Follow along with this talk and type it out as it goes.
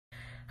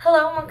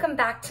Hello and welcome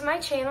back to my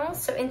channel.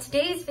 So in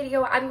today's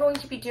video, I'm going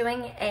to be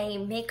doing a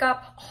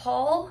makeup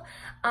haul.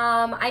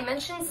 I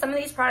mentioned some of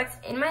these products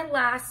in my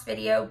last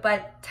video,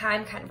 but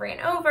time kind of ran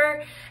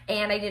over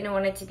and I didn't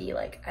want it to be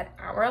like an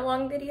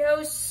hour-long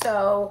video.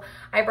 So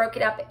I broke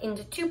it up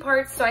into two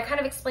parts. So I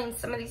kind of explained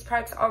some of these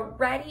products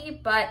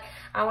already, but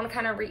I want to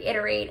kind of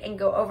reiterate and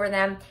go over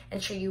them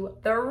and show you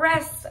the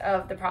rest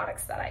of the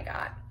products that I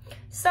got.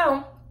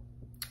 So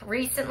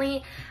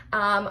recently,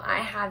 I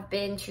have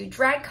been to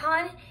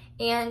DragCon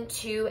and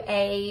to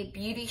a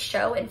beauty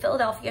show in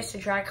Philadelphia. So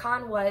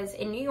DragCon was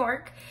in New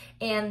York,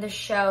 and the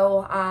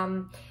show,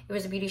 it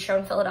was a beauty show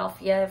in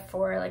Philadelphia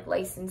for like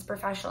licensed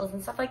professionals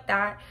and stuff like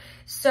that.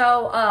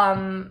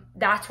 So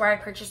that's where I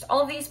purchased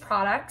all of these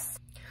products.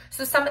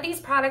 So some of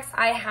these products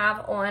I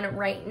have on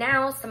right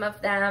now. Some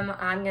of them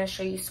I'm gonna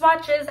show you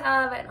swatches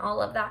of and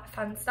all of that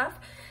fun stuff.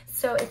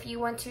 So if you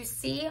want to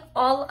see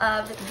all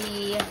of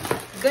the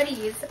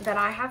goodies that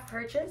I have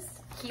purchased,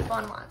 keep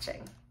on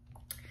watching.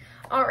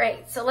 All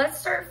right, so let's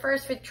start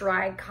first with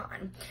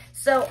DragCon.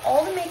 So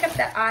all the makeup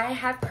that I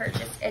have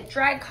purchased at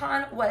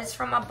DragCon was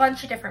from a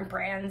bunch of different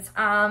brands.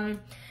 A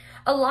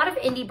lot of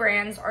indie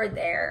brands are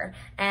there,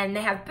 and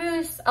they have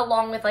booths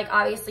along with, like,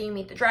 obviously you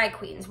meet the drag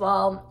queens.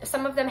 Well,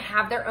 some of them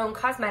have their own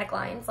cosmetic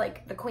lines,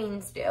 like the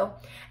queens do.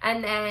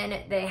 And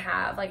then they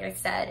have, like I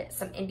said,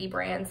 some indie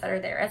brands that are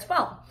there as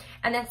well.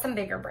 And then some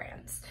bigger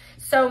brands.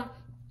 So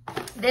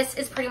this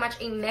is pretty much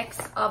a mix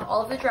of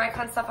all of the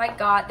DragCon stuff I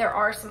got. There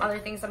are some other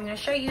things I'm going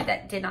to show you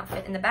that did not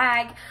fit in the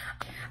bag.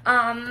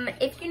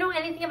 If you know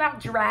anything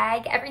about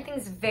drag,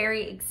 everything's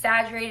very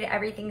exaggerated.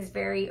 Everything's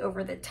very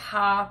over the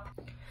top.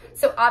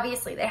 So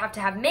obviously they have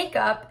to have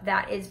makeup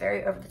that is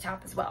very over the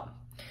top as well.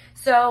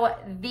 So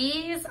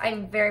these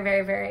I'm very,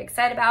 very, very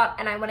excited about,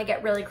 and I want to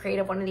get really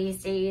creative one of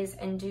these days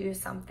and do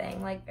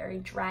something like very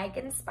drag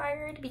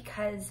inspired,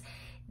 because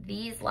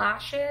these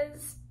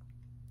lashes,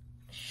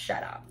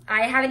 shut up.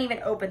 I haven't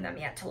even opened them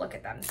yet to look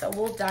at them. So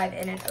we'll dive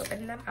in and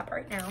open them up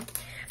right now.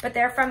 But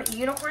they're from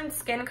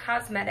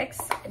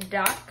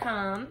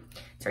unicornskincosmetics.com.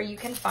 That's where you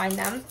can find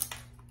them.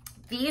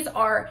 These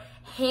are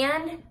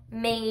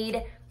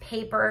handmade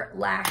paper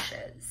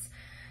lashes.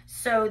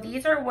 So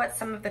these are what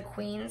some of the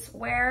queens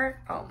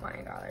wear. Oh my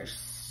god, they're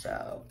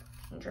so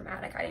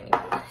dramatic. I didn't even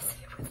realize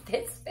it was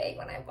this big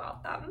when I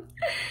bought them.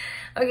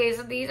 Okay,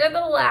 so these are the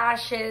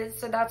lashes.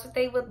 So that's what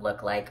they would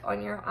look like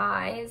on your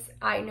eyes.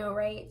 I know,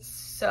 right?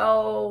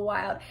 So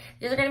wild.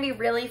 These are gonna be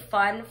really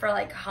fun for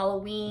like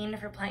Halloween,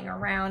 for playing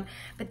around.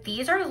 But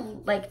these are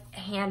like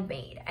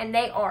handmade, and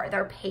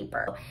they're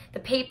paper. The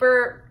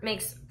paper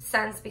makes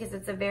sense because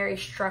it's a very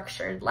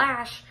structured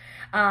lash.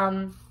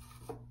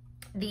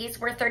 These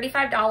were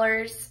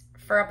 $35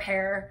 for a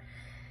pair.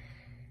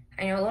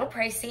 I know, a little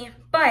pricey,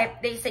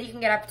 but they said you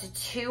can get up to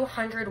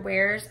 200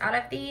 wears out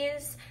of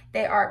these.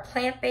 They are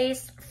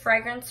plant-based,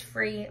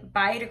 fragrance-free,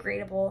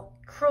 biodegradable,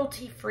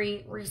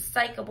 cruelty-free,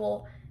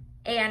 recyclable,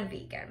 and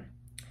vegan.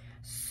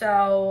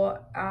 So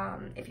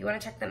if you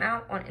want to check them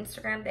out on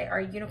Instagram, they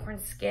are Unicorn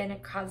Skin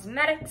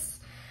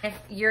Cosmetics. If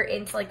you're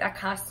into like that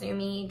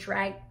costumey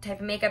drag type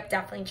of makeup,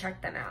 definitely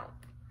check them out.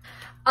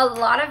 A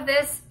lot of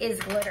this is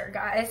glitter,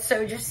 guys,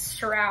 so just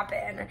strap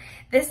in.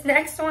 This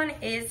next one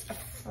is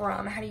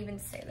from, how do you even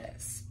say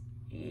this?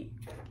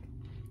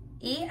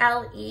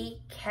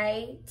 E-L-E-K-T-R-A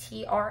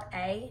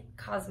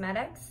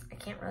Cosmetics. I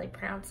can't really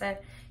pronounce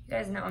it. You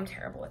guys know I'm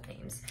terrible with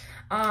names.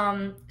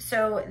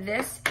 So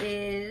this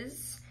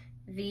is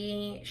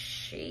the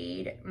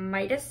shade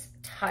Midas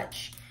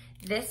Touch.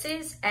 This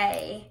is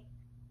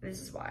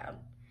wild,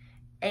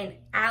 an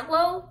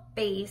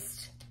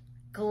aloe-based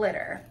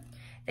glitter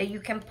that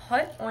you can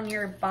put on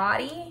your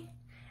body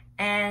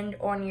and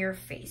on your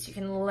face. You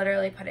can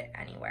literally put it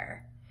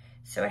anywhere.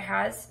 So it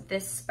has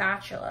this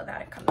spatula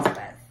that it comes with.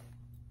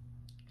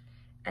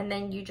 And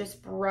then you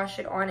just brush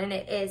it on, and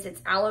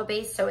it's aloe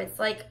based, so it's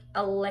like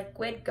a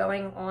liquid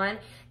going on.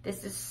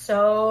 This is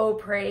so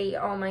pretty.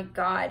 Oh my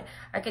god.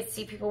 I could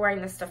see people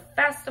wearing this to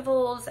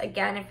festivals.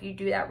 Again, if you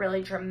do that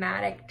really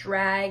dramatic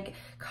drag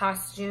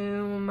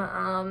costume,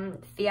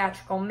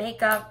 theatrical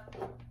makeup,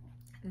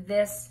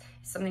 this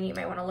is something you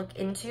might want to look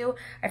into.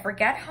 I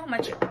forget how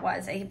much it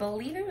was. I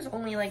believe it was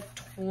only like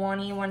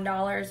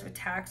 $21 with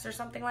tax or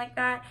something like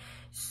that.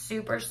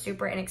 Super,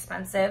 super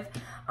inexpensive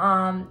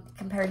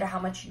compared to how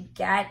much you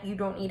get. You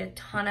don't need a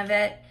ton of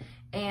it.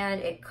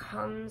 And it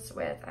comes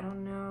with, I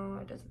don't know,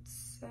 it doesn't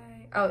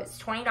say. Oh, it's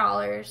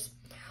 $20.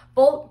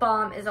 Bolt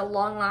Balm is a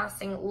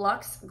long-lasting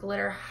luxe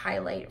glitter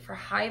highlight for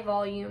high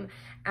volume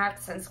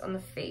accents on the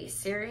face,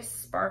 serious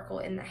sparkle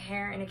in the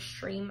hair, and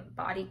extreme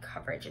body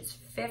coverage. It's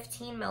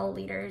 15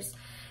 milliliters,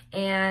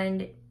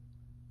 and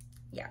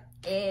yeah,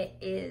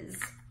 it's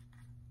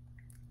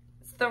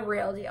the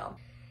real deal.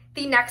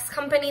 The next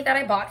company that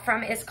I bought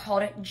from is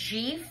called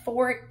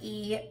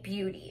G4E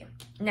Beauty.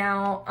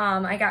 Now,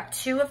 I got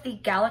two of the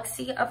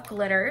Galaxy of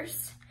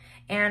Glitters,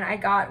 and I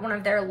got one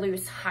of their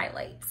loose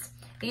highlights.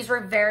 These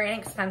were very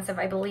inexpensive.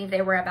 I believe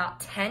they were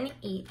about 10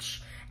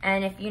 each.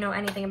 And if you know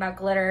anything about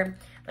glitter,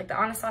 like the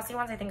Anastasia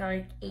ones, I think are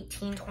like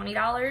 $18,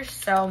 $20.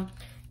 So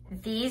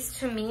these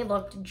to me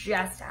looked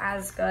just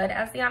as good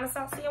as the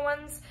Anastasia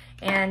ones,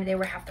 and they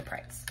were half the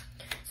price.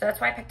 So that's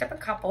why I picked up a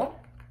couple.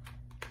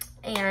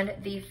 And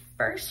the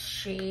first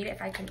shade,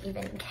 if I can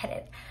even get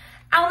it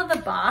out of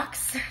the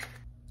box,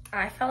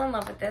 I fell in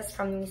love with this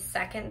from the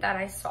second that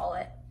I saw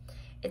it.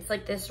 It's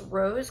like this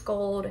rose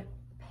gold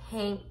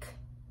pink,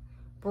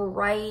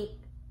 bright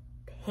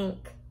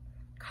pink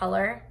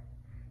color.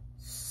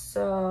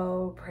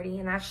 So pretty,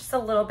 and that's just a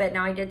little bit.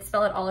 Now I did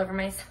spill it all over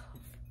myself.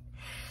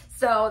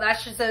 So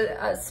that's just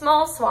a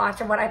small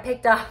swatch of what I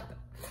picked up.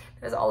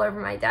 It was all over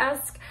my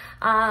desk.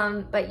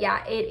 But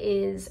yeah, it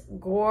is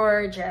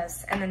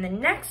gorgeous. And then the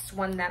next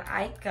one that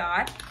I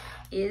got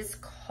is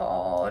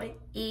called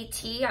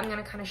E.T. I'm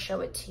gonna kind of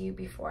show it to you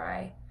before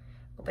I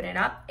open it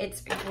up.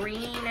 It's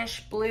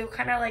greenish blue,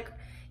 kind of like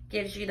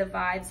gives you the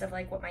vibes of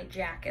like what my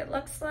jacket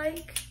looks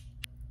like.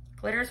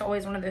 Glitter is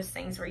always one of those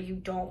things where you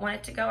don't want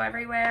it to go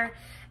everywhere,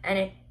 and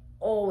it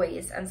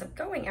always ends up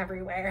going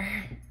everywhere.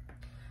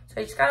 So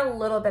I just got a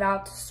little bit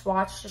out to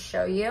swatch to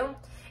show you.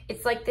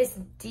 It's like this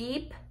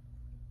deep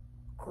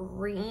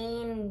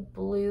green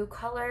blue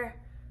color,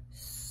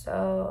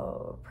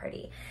 so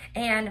pretty.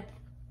 And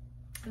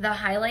the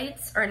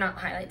highlights, or not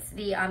highlights,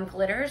 the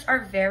glitters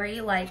are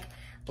very like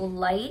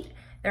light.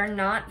 They're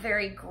not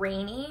very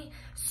grainy,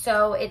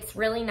 so it's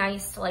really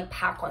nice to like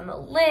pack on the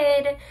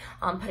lid,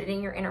 put it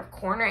in your inner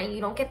corner, and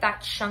you don't get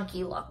that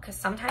chunky look, because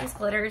sometimes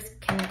glitters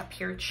can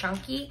appear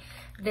chunky.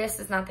 This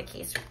is not the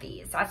case with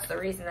these. That's the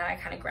reason that I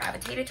kind of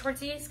gravitated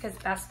towards these, because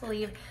best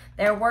believe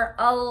there were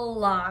a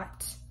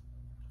lot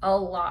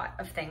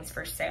of things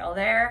for sale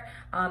there,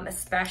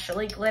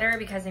 especially glitter,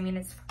 because I mean,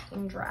 it's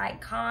fucking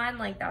DragCon,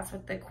 like that's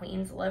what the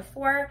queens live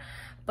for.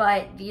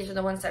 But these are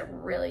the ones that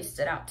really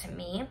stood out to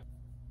me.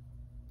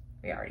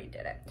 We already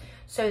did it.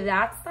 So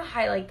that's the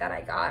highlight that I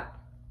got.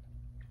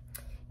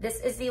 This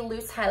is the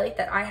loose highlight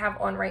that I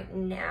have on right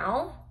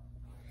now.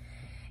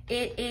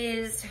 It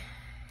is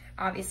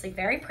obviously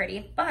very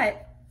pretty,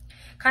 but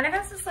kind of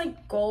has this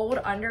like gold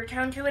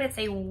undertone to it. It's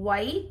a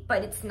white,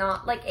 but it's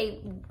not like a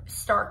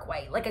stark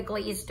white, like a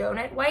glazed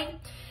donut white.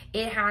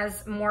 It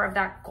has more of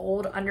that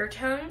gold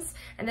undertones,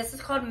 and this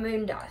is called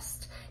Moon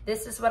Dust.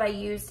 This is what I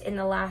used in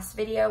the last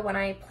video when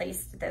I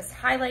placed this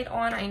highlight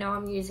on. I know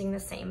I'm using the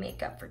same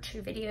makeup for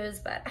 2 videos,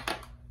 but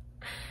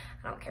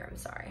I don't care, I'm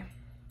sorry.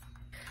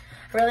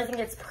 I really think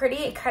it's pretty.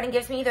 It kind of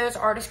gives me those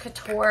Artist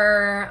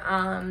Couture,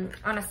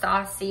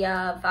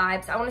 Anastasia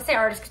vibes. I want to say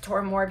Artist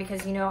Couture more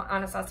because, you know,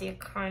 Anastasia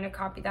kind of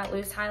copied that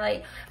loose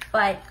highlight,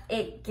 but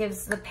it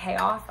gives the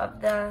payoff of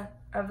the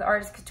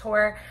Artist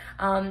Couture.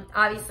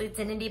 Obviously, it's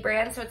an indie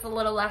brand, so it's a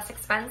little less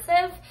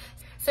expensive.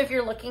 So if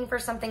you're looking for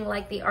something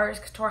like the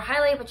Artist Couture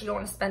highlight, but you don't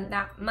want to spend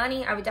that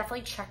money, I would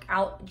definitely check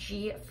out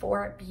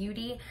G4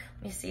 Beauty.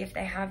 Let me see if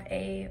they have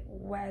a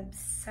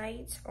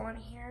website on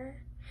here.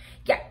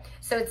 Yeah,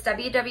 so it's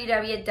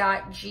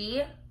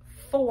www.g4,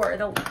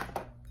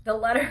 the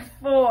letter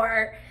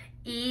 4,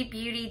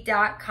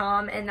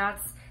 ebeauty.com, and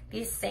that's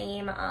the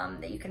same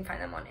that you can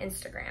find them on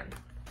Instagram.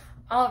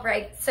 All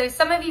right, so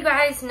some of you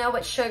guys know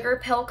what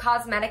Sugar Pill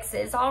Cosmetics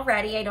is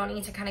already. I don't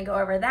need to kind of go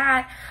over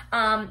that.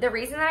 The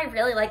reason that I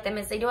really like them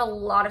is they do a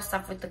lot of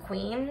stuff with the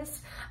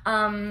queens.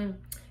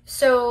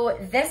 So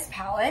this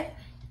palette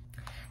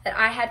that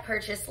I had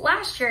purchased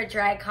last year at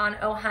DragCon,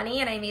 Oh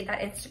Honey, and I made that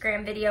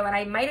Instagram video, and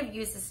I might have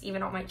used this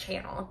even on my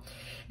channel.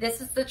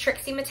 This is the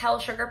Trixie Mattel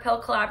Sugar Pill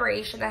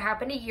collaboration that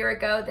happened a year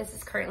ago. This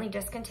is currently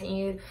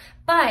discontinued,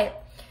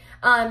 but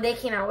they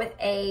came out with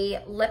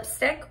a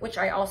lipstick, which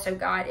I also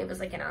got. It was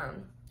like in a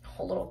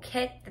whole little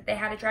kit that they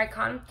had at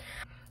DragCon.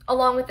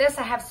 Along with this,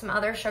 I have some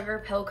other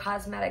Sugar Pill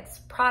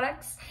Cosmetics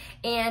products,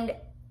 and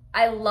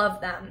I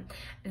love them.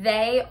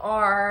 They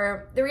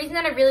are, the reason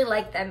that I really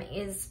like them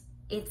is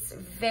it's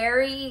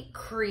very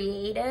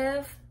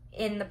creative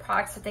in the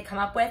products that they come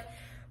up with.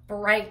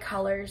 Bright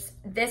colors.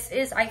 This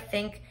is, I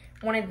think,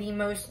 one of the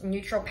most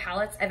neutral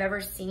palettes I've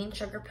ever seen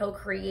Sugar Pill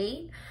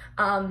create.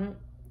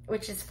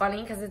 Which is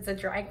funny because it's a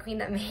drag queen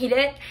that made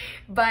it.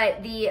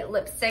 But the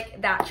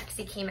lipstick that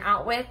Trixie came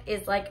out with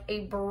is like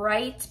a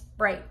bright,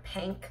 bright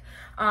pink.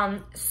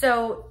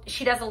 So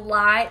she does a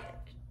lot,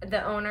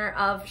 the owner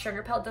of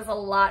Sugar Pill does a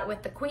lot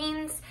with the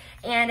queens.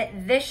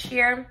 And this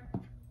year,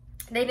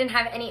 they didn't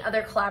have any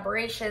other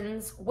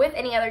collaborations with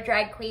any other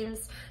drag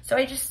queens. So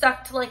I just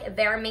stuck to like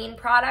their main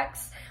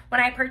products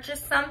when I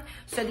purchased them.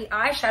 So the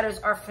eyeshadows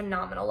are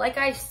phenomenal. Like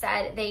I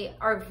said, they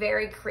are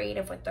very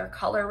creative with their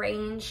color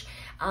range.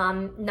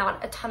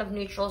 Not a ton of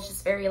neutrals,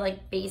 just very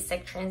like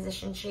basic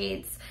transition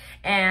shades.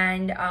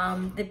 And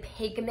the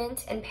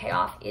pigment and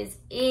payoff is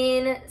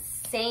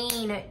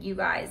insane, you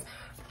guys.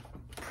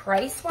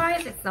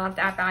 Price-wise, it's not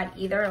that bad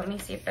either. Let me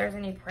see if there's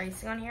any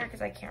pricing on here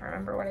because I can't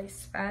remember what I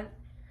spent.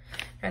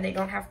 No, they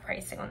don't have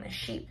pricing on this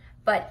sheet,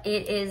 but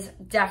it is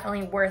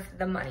definitely worth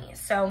the money.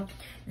 So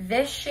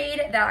this shade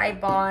that I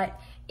bought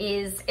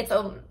it's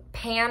a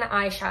pan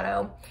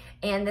eyeshadow,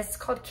 and this is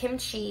called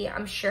Kimchi.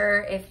 I'm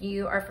sure if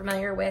you are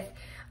familiar with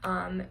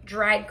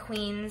drag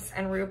queens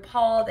and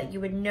RuPaul that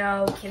you would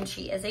know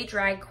Kimchi is a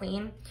drag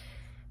queen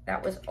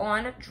that was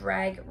on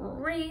Drag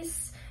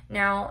Race.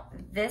 Now,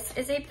 this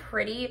is a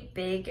pretty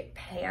big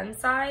pan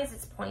size.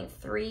 It's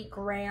 0.3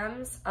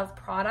 grams of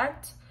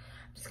product.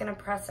 I'm just gonna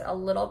press it a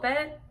little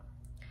bit,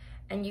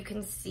 and you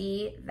can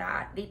see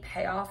that the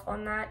payoff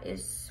on that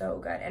is so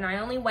good. And I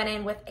only went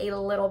in with a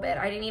little bit.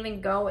 I didn't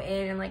even go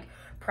in and like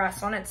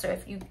press on it. So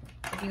if you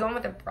go in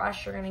with a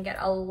brush, you're gonna get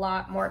a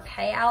lot more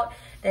payout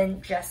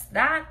than just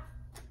that.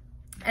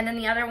 And then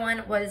the other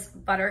one was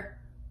Butter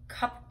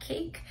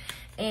Cupcake.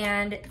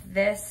 And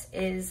this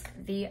is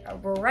the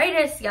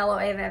brightest yellow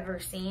I've ever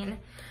seen.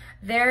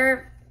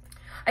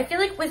 I feel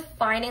like with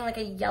finding like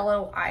a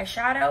yellow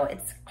eyeshadow,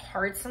 it's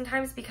hard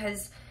sometimes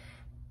because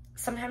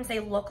sometimes they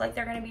look like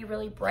they're gonna be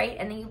really bright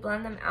and then you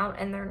blend them out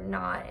and they're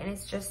not. And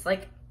it's just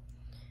like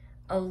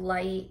a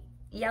light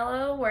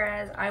yellow,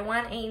 whereas I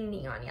want a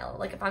neon yellow.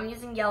 Like if I'm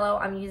using yellow,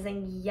 I'm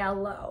using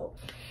yellow.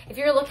 If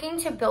you're looking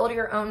to build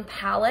your own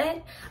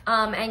palette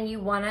and you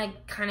want to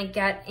kind of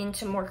get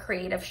into more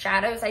creative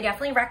shadows, I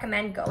definitely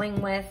recommend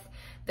going with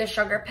the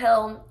Sugar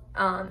Pill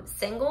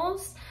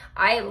singles.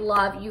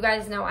 You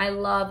guys know I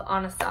love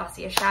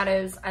Anastasia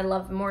shadows. I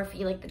love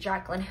Morphe, like the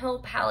Jaclyn Hill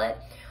palette,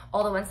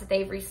 all the ones that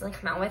they've recently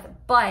come out with.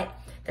 But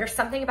there's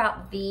something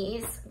about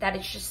these that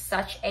it's just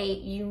such a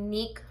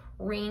unique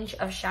range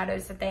of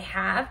shadows that they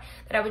have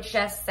that I would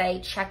just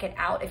say check it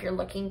out if you're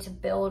looking to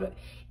build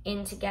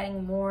into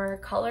getting more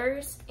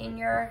colors in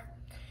your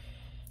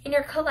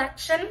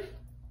collection.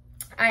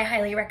 I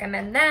highly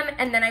recommend them.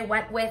 And then I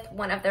went with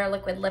one of their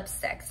liquid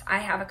lipsticks. I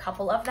have a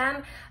couple of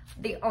them.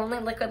 The only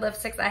liquid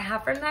lipsticks I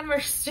have from them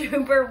are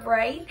super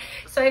bright,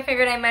 so I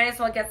figured I might as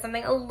well get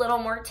something a little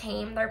more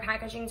tame. Their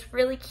packaging's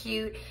really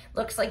cute,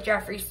 looks like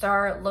Jeffree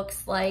Star,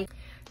 looks like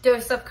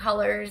Dose of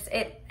Colors.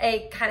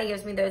 It kind of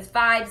gives me those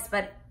vibes,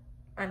 but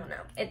I don't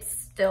know, it's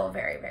still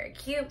very, very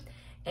cute.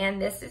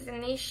 And this is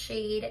in the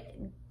shade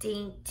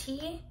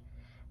Dainty,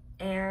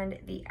 and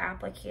the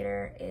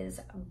applicator is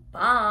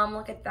bomb.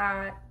 Look at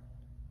that.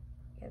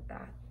 Look at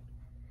that.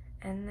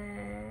 And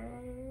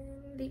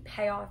then the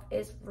payoff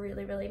is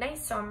really, really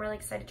nice. So I'm really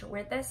excited to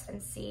wear this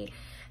and see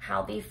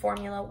how the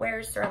formula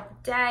wears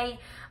throughout the day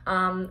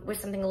with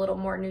something a little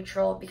more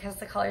neutral, because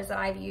the colors that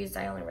I've used,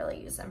 I only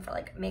really use them for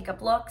like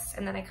makeup looks,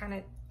 and then I kind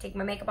of take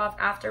my makeup off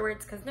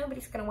afterwards because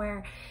nobody's gonna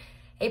wear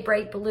a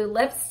bright blue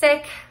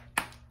lipstick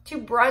to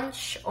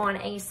brunch on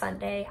a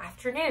Sunday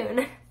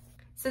afternoon.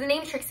 So the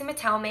name Trixie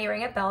Mattel may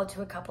ring a bell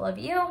to a couple of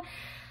you.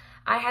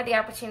 I had the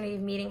opportunity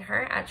of meeting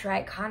her at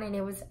DragCon, and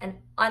it was an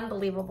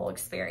unbelievable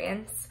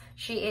experience.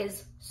 She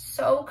is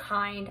so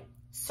kind,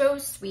 so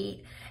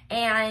sweet,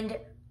 and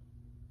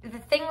the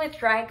thing with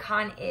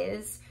DragCon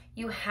is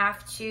you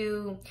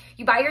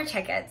buy your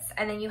tickets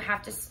and then you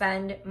have to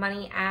spend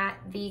money at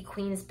the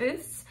Queen's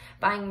booths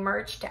buying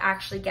merch to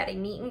actually get a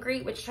meet and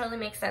greet, which totally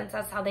makes sense.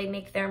 That's how they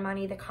make their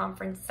money, the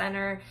conference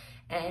center,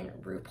 and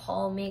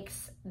RuPaul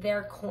makes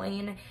their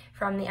coin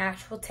from the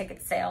actual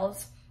ticket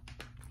sales.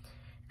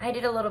 I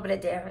did a little bit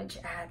of damage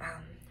at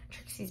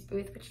Trixie's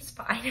booth, which is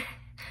fine.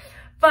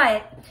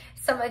 But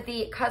some of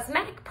the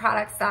cosmetic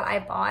products that I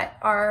bought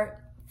are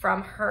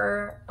from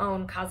her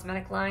own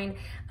cosmetic line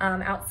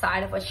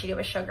outside of what she did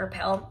with Sugar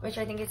Pill, which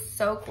I think is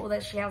so cool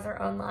that she has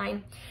her own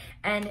line.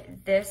 And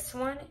this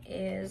one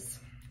is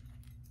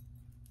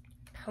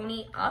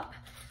Pony Up,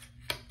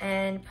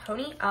 and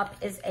Pony Up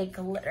is a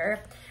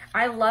glitter.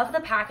 I love the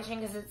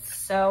packaging because it's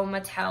so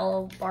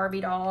Mattel,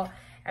 Barbie doll,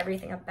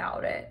 everything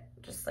about it.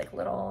 Just like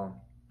little,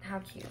 how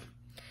cute.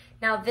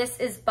 Now this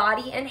is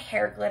body and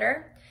hair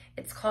glitter.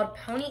 It's called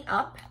Pony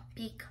Up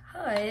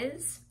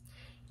because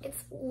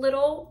it's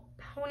little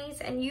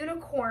ponies and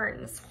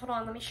unicorns. Hold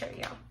on, let me show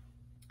you.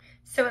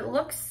 So it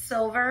looks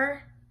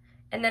silver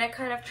and then it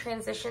kind of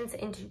transitions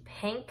into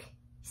pink.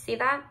 See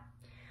that?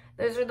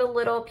 Those are the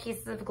little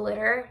pieces of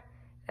glitter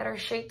that are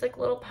shaped like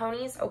little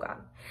ponies. Oh God.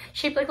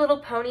 Shaped like little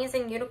ponies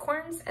and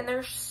unicorns, and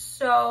they're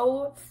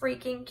so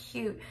freaking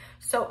cute.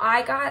 So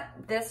I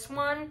got this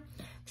one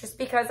just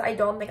because I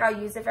don't think I'll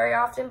use it very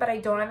often, but I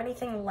don't have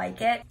anything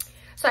like it.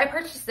 So I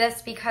purchased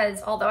this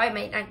because although I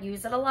might not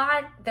use it a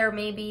lot, there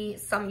may be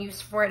some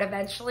use for it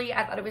eventually.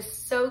 I thought it was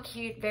so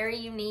cute, very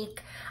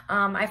unique.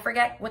 I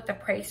forget what the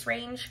price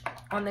range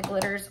on the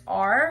glitters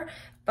are,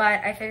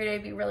 but I figured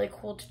it'd be really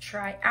cool to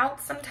try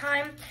out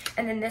sometime.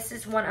 And then this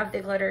is one of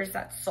the glitters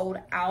that's sold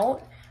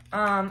out.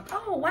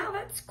 Oh, wow,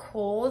 that's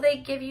cool. They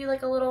give you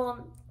like a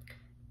little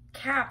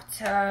cap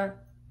to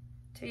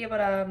be able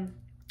to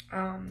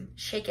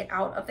shake it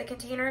out of the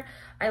container.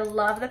 I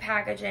love the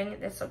packaging.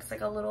 This looks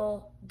like a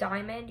little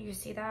diamond. You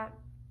see that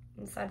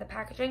inside the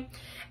packaging?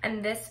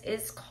 And this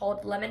is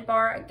called Lemon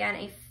Bar.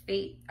 Again,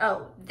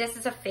 this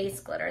is a face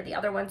glitter. The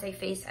other one's a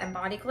face and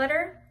body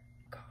glitter.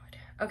 God.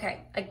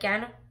 Okay,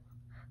 again,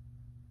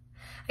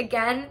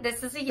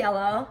 this is a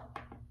yellow.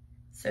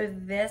 So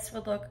this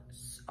would look,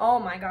 oh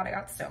my God, I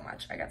got so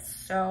much. I got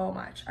so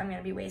much. I'm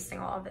gonna be wasting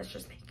all of this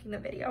just making the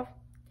video.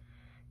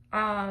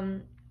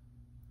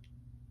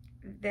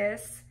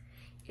 This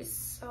is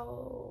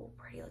so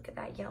pretty. Look at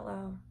that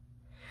yellow.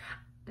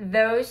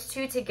 Those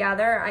two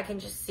together, I can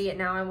just see it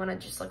now. I want to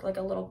just look like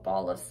a little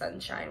ball of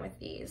sunshine with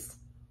these.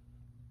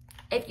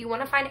 If you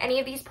want to find any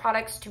of these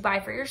products to buy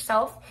for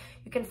yourself,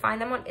 you can find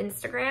them on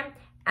Instagram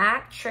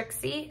at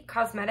Trixie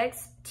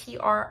Cosmetics, Trixie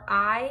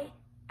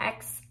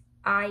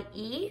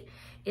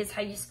is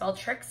how you spell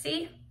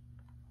Trixie.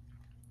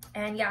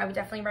 And yeah, I would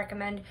definitely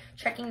recommend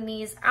checking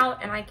these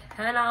out, and I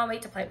cannot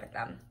wait to play with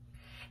them.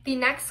 The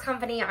next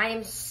company I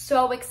am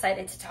so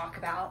excited to talk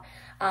about.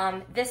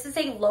 This is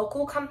a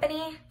local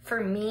company for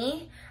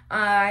me.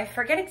 I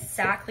forget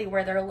exactly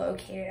where they're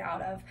located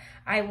out of.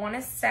 I want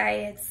to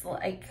say it's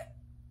like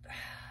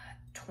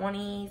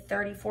 20,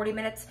 30, 40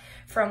 minutes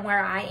from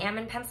where I am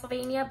in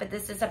Pennsylvania, but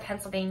this is a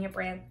Pennsylvania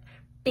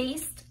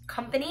brand-based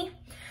company.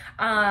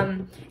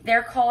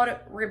 They're called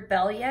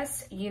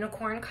Rebellious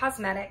Unicorn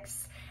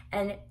Cosmetics,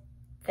 and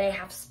they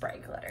have spray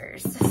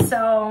glitters.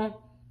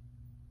 So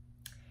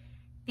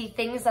the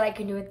things that I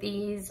can do with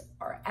these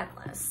are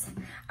endless.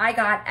 I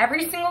got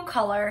every single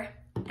color,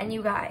 and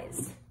you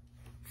guys,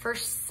 for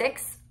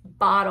 6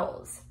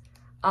 bottles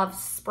of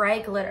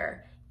spray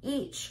glitter,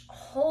 each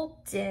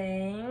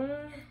holding,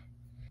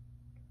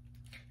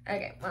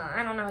 okay, well,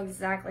 I don't know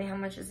exactly how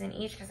much is in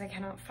each because I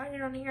cannot find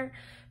it on here,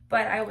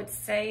 but I would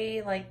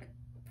say like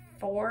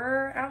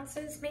 4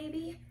 ounces,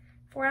 maybe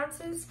 4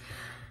 ounces.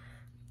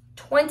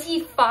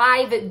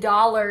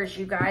 $25,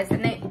 you guys,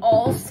 and they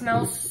all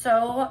smell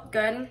so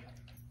good.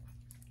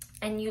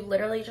 And you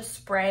literally just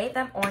spray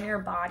them on your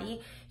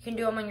body. You can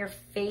do them on your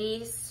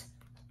face,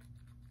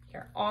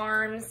 your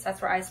arms.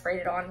 That's where I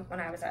sprayed it on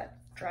when I was at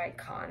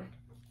DryCon.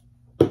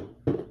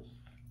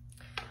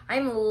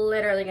 I'm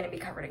literally gonna be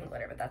covered in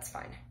glitter, but that's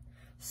fine.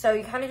 So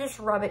you kind of just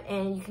rub it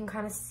in. You can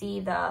kind of see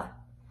the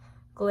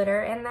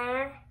glitter in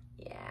there.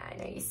 Yeah, I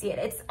know you see it.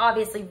 It's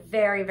obviously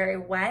very, very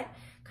wet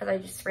because I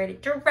just sprayed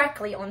it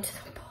directly onto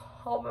the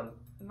palm of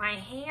my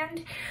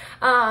hand.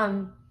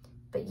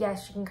 But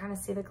yes, you can kind of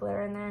see the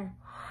glitter in there.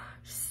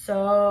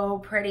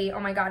 So pretty. Oh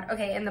my God.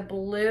 Okay, and the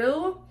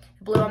blue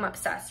I'm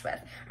obsessed with.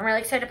 I'm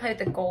really excited to play with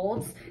the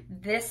golds.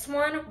 This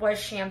one was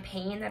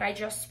champagne that I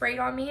just sprayed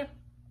on me.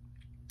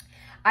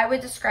 I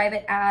would describe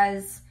it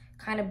as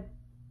kind of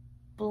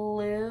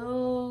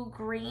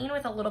blue-green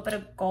with a little bit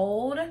of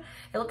gold.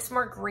 It looks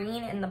more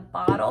green in the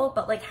bottle,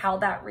 but like how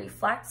that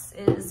reflects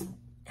is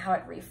how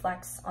it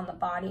reflects on the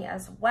body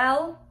as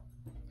well.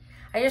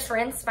 I just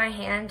rinsed my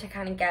hand to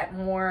kind of get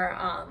more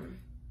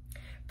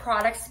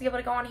products to be able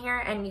to go on here,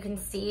 and you can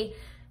see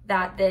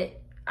that the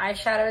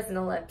eyeshadows and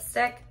the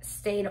lipstick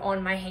stayed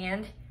on my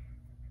hand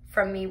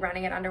from me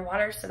running it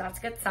underwater, so that's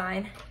a good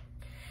sign.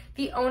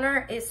 The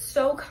owner is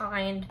so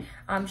kind.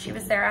 She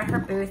was there at her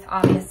booth,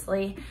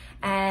 obviously,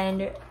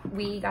 and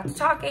we got to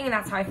talking, and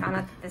that's how I found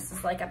out that this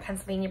is like a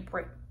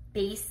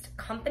Pennsylvania-based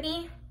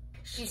company.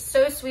 She's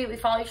so sweet. We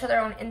follow each other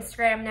on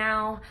Instagram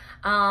now.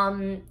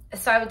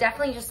 So I would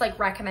definitely just like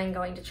recommend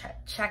going to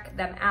check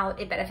them out.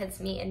 It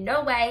benefits me in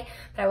no way,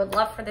 but I would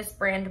love for this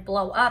brand to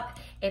blow up.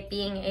 It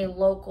being a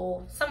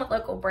local, somewhat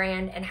local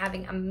brand and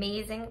having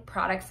amazing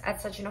products at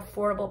such an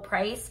affordable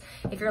price.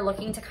 If you're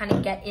looking to kind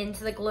of get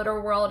into the glitter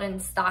world and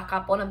stock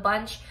up on a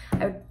bunch,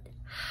 I would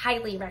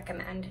highly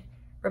recommend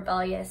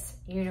Rebellious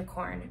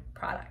Unicorn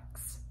products.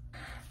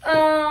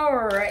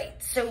 All right,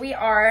 so we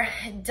are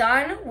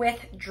done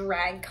with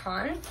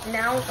DragCon.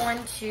 Now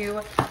on to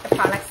the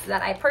products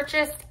that I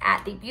purchased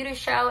at the beauty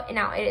show. And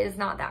now it is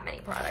not that many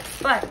products,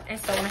 but I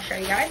still want to show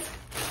you guys.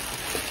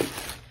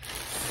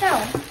 So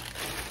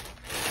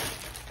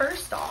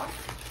first off,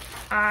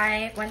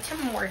 I went to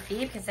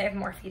Morphe because they have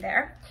Morphe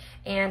there.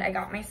 And I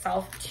got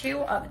myself 2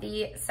 of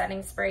the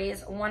setting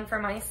sprays, one for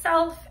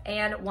myself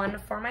and one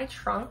for my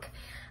trunk.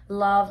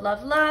 Love,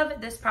 love,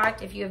 love this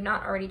product. If you have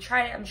not already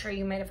tried it, I'm sure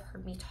you might have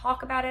heard me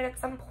talk about it at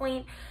some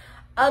point.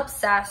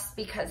 Obsessed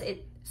because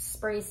it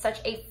sprays such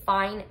a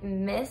fine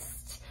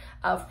mist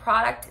of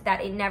product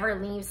that it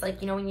never leaves, like,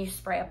 you know, when you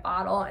spray a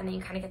bottle and then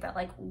you kind of get that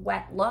like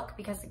wet look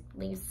because it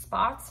leaves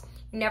spots.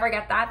 You never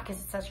get that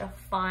because it's such a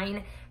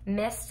fine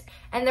mist.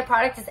 And the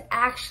product is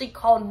actually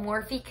called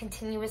Morphe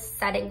Continuous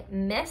Setting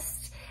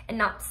Mist and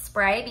not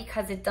spray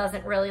because it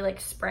doesn't really like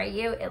spray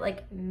you. It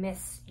like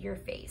mists your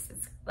face.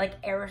 It's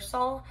like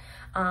aerosol.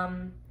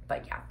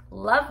 But yeah,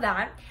 love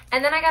that.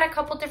 And then I got a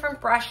couple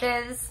different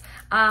brushes.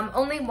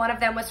 Only one of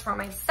them was for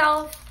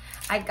myself.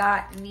 I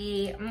got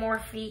the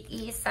Morphe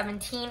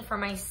E17 for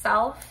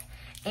myself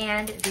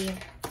and the,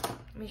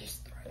 let me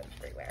just throw them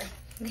everywhere.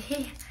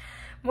 The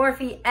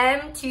Morphe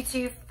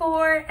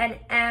M224 and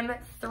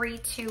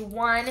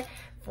M321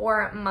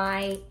 for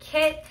my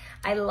kit.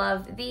 I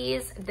love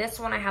these. This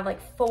one I have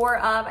like 4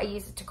 of. I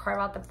use it to carve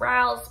out the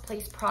brows,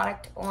 place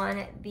product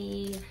on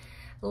the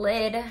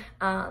lid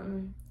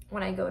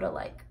when I go to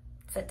like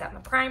set down the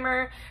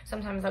primer.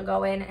 Sometimes I'll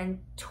go in and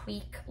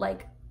tweak,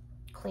 like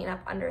clean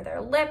up under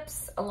their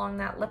lips along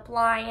that lip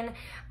line,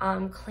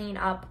 clean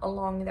up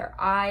along their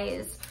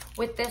eyes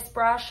with this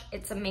brush.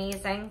 It's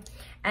amazing.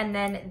 And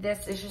then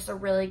this is just a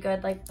really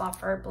good like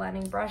buffer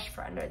blending brush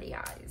for under the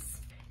eyes.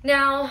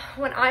 Now,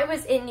 when I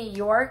was in New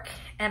York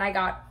and I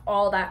got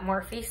all that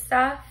Morphe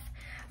stuff,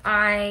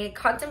 I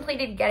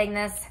contemplated getting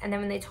this, and then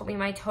when they told me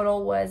my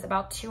total was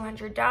about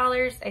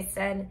 $200, I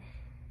said,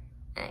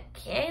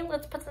 Okay,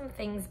 let's put some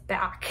things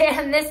back.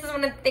 And this is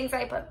one of the things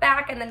I put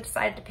back and then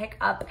decided to pick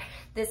up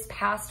this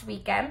past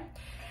weekend.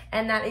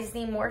 And that is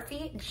the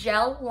Morphe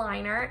Gel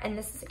Liner. And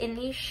this is in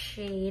the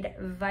shade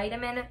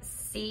Vitamin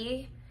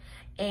C.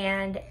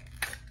 And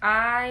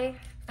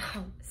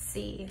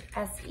C,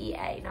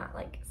 S-E-A, not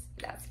like,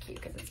 that's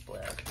cute because it's blue.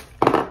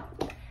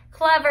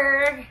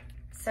 Clever.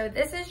 So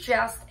this is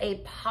just a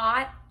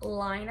pot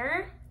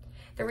liner.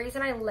 The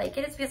reason I like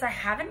it is because I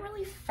haven't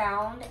really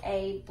found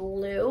a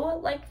blue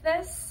like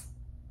this.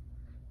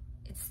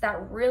 It's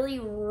that really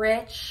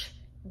rich,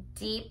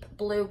 deep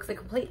blue, the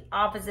complete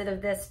opposite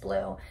of this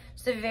blue.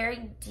 It's a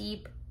very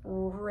deep,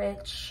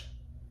 rich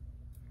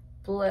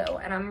blue.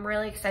 And I'm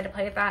really excited to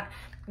play with that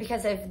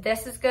because if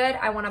this is good,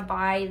 I want to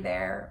buy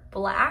their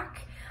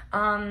black.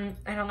 I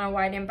don't know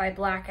why I didn't buy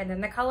black and then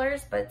the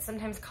colors, but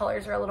sometimes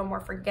colors are a little more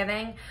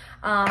forgiving.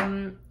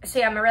 So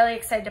yeah, I'm really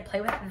excited to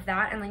play with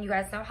that and let you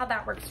guys know how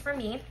that works for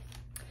me.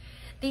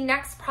 The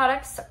next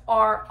products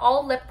are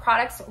all lip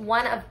products,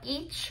 one of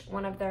each,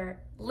 one of their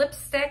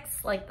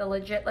lipsticks, like the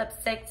legit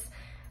lipsticks,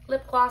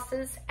 lip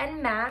glosses,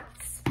 and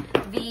mattes.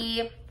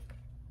 The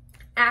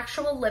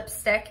actual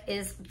lipstick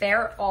is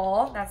Bare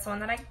All. That's the one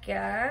that I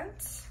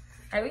get.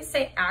 I always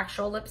say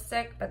actual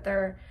lipstick, but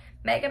they're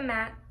mega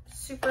matte,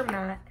 super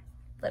matte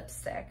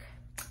lipstick.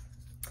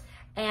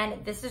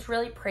 And this is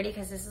really pretty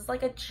because this is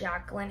like a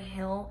Jaclyn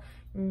Hill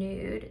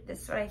nude.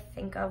 This is what I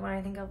think of when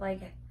I think of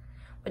like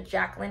what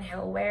Jaclyn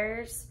Hill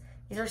wears.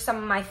 These are some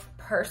of my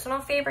personal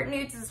favorite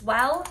nudes as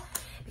well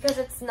because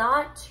it's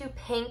not too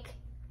pink,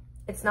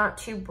 it's not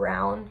too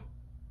brown.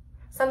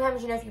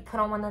 Sometimes, you know, if you put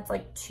on one that's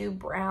like too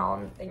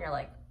brown, then you're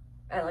like,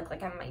 I look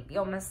like I might be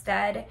almost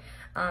dead.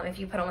 If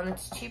you put on one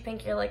that's too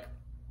pink, you're like,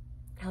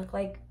 I look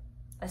like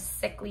a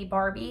sickly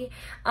Barbie.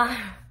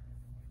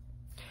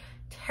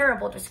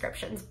 Terrible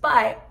descriptions,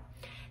 but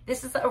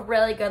this is a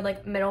really good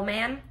like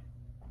middleman.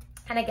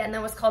 And again,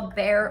 that was called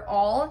Bare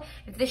All.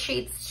 If the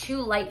shade's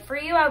too light for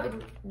you, I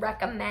would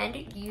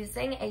recommend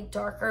using a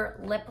darker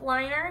lip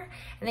liner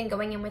and then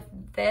going in with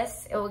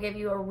this. It will give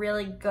you a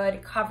really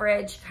good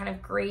coverage, kind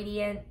of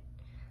gradient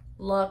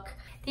look.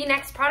 The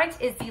next product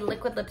is the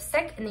liquid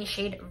lipstick in the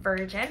shade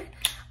Virgin.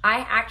 I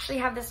actually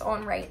have this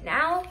on right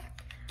now.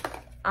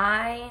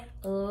 I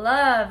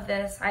love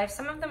this. I have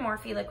some of the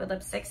Morphe liquid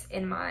lipsticks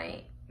in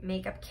my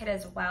makeup kit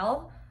as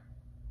well.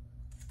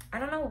 I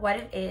don't know what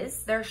it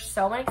is. They're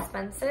so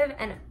inexpensive,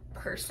 and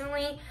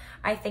personally,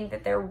 I think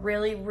that they're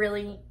really,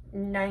 really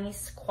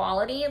nice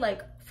quality,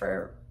 like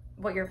for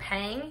what you're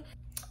paying.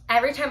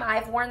 Every time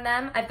I've worn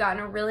them, I've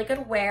gotten a really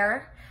good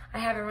wear. I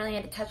haven't really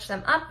had to touch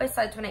them up.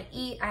 Besides when I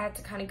eat, I had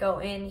to kind of go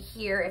in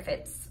here if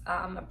it's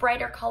a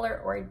brighter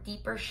color or a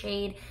deeper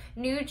shade.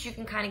 Nudes, you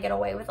can kind of get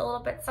away with a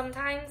little bit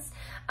sometimes.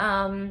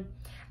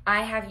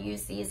 I have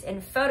used these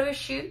in photo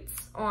shoots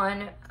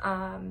on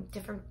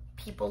different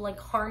people like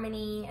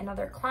Harmony and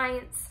other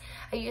clients.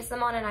 I use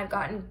them on and I've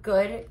gotten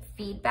good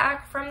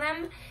feedback from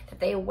them that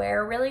they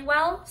wear really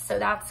well. So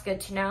that's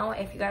good to know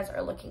if you guys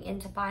are looking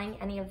into buying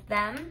any of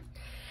them.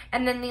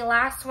 And then the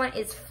last one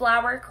is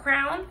Flower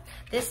Crown.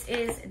 This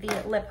is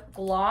the lip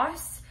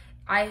gloss.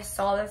 I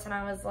saw this and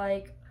I was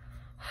like,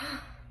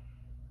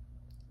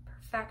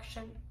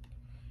 perfection.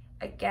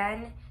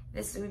 Again,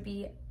 this would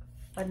be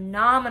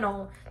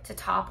phenomenal to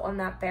top on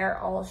that Bare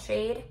All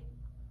shade.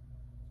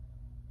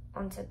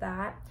 Onto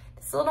that.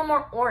 It's a little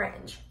more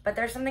orange, but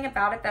there's something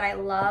about it that I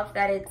love,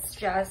 that it's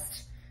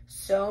just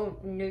so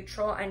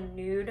neutral and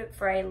nude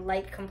for a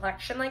light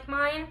complexion like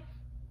mine.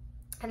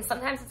 And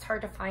sometimes it's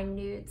hard to find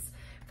nudes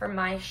for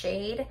my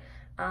shade.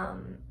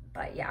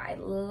 But yeah, I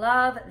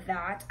love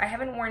that. I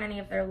haven't worn any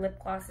of their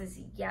lip glosses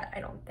yet,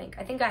 I don't think.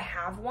 I think I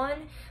have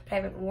one, but I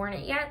haven't worn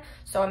it yet.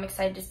 So I'm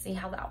excited to see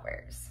how that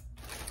wears.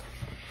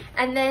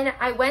 And then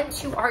I went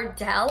to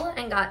Ardell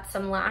and got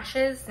some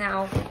lashes.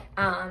 Now,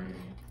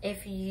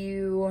 if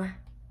you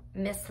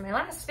missed my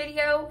last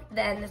video,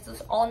 then this is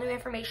all new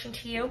information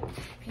to you.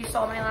 If you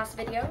saw my last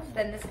video,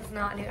 then this is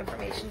not new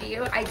information to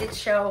you. I did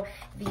show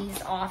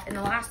these off in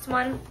the last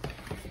one.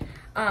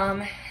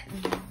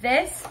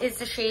 This is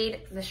the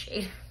shade, this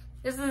is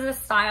the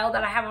style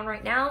that I have on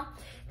right now,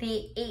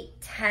 the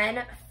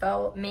 810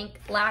 Faux Mink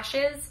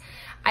Lashes.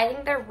 I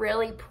think they're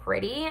really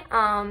pretty.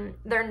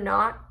 They're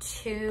not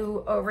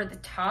too over the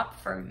top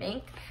for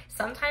mink.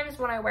 Sometimes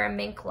when I wear a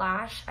mink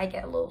lash, I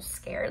get a little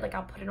scared. Like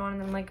I'll put it on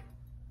and I'm like,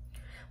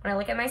 when I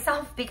look at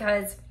myself,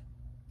 because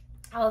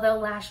although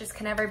lashes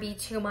can never be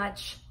too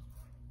much,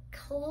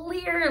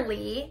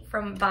 clearly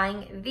from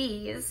buying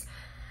these,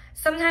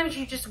 sometimes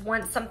you just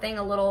want something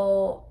a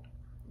little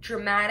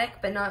dramatic,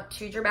 but not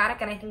too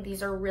dramatic. And I think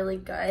these are really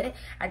good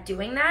at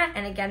doing that.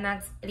 And again,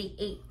 that's the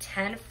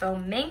 810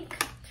 Faux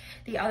Mink.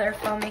 The other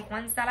faux mink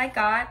ones that I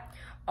got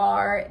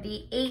are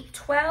the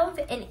 812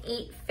 and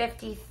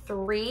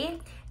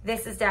 853.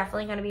 This is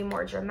definitely going to be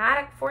more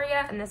dramatic for you,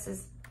 and this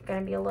is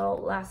going to be a little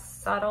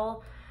less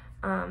subtle.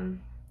 And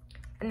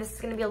this is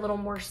going to be a little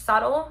more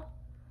subtle.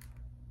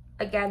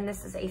 Again,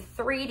 this is a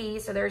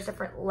 3D, so there's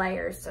different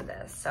layers to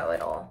this, so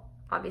it'll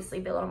obviously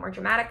be a little more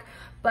dramatic.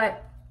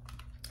 But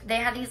They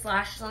had these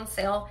lashes on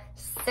sale,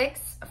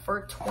 6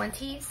 for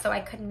 $20, so I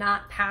could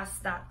not pass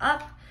that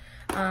up.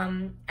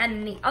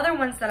 And the other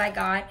ones that I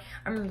got,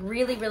 I'm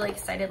really, really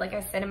excited. Like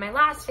I said in my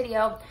last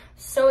video,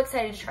 so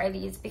excited to try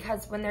these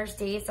because when there's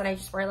days that I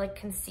just wear like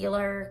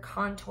concealer,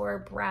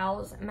 contour,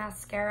 brows,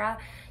 mascara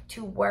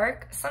to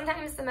work,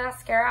 sometimes the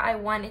mascara, I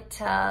want it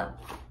to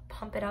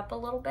pump it up a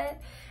little bit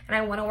and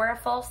I want to wear a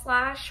false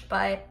lash,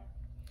 but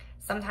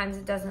sometimes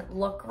it doesn't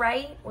look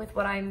right with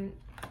what I'm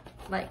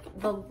like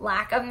the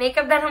lack of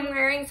makeup that I'm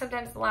wearing.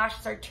 Sometimes the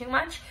lashes are too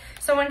much.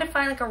 So I wanted to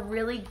find like a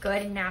really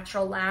good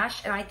natural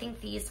lash, and I think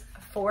these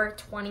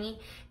 420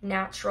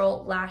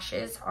 natural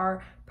lashes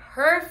are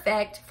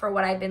perfect for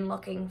what I've been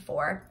looking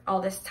for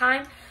all this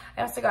time.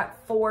 I also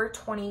got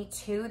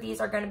 422. These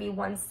are going to be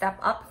one step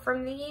up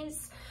from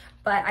these,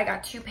 but I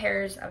got 2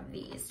 pairs of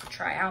these to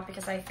try out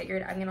because I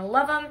figured I'm going to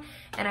love them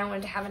and I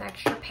wanted to have an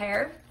extra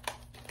pair.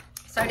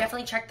 So I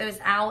definitely checked those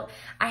out.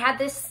 I had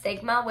this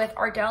stigma with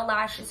Ardell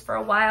lashes for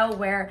a while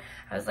where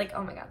I was like,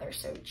 oh my God, they're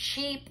so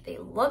cheap. They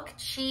look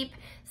cheap.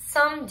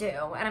 Some do,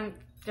 and I'm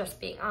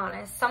just being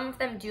honest. Some of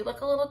them do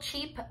look a little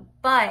cheap,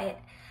 but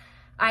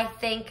I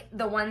think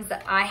the ones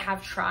that I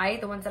have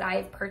tried, the ones that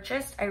I've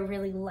purchased, I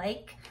really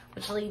like,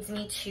 which leads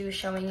me to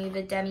showing you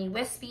the Demi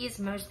Wispies.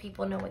 Most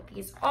people know what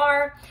these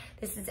are.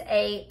 This is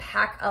a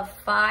pack of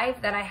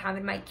 5 that I have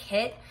in my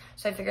kit,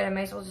 so I figured I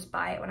might as well just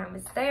buy it when I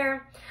was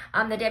there.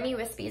 The Demi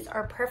Wispies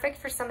are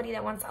perfect for somebody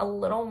that wants a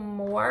little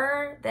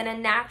more than a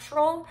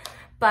natural,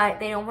 but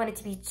they don't want it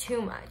to be too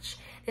much.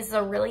 This is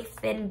a really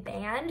thin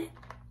band,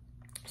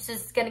 so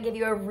it's gonna give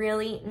you a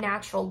really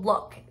natural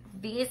look.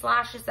 These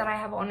lashes that I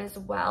have on as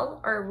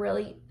well are a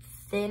really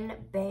thin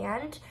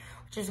band,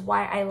 which is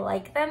why I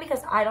like them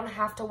because I don't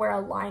have to wear a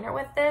liner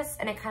with this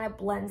and it kind of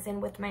blends in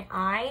with my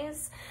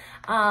eyes.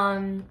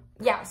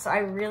 Yeah, so I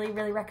really,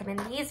 really recommend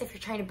these if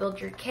you're trying to build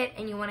your kit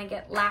and you want to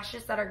get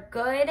lashes that are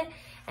good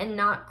and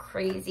not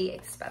crazy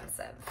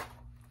expensive.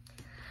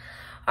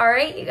 All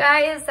right, you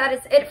guys, that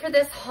is it for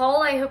this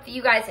haul. I hope that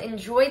you guys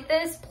enjoyed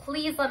this.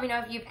 Please let me know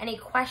if you have any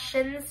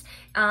questions.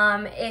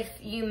 If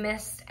you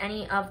missed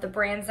any of the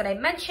brands that I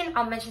mentioned,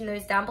 I'll mention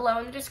those down below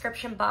in the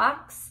description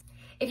box.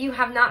 If you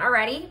have not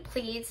already,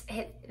 please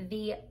hit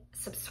the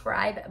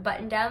subscribe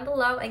button down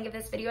below and give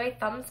this video a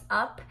thumbs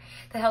up.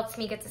 That helps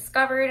me get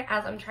discovered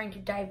as I'm trying to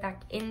dive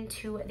back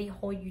into the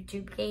whole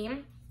YouTube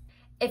game.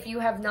 If you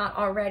have not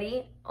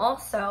already,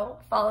 also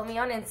follow me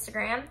on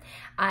Instagram.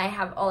 I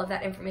have all of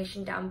that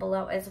information down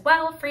below as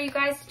well for you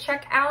guys to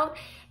check out.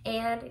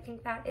 And I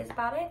think that is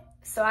about it.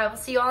 So I will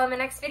see you all in my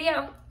next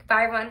video.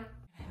 Bye, everyone.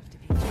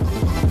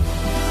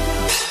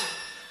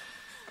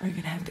 Are you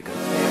gonna have to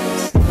go?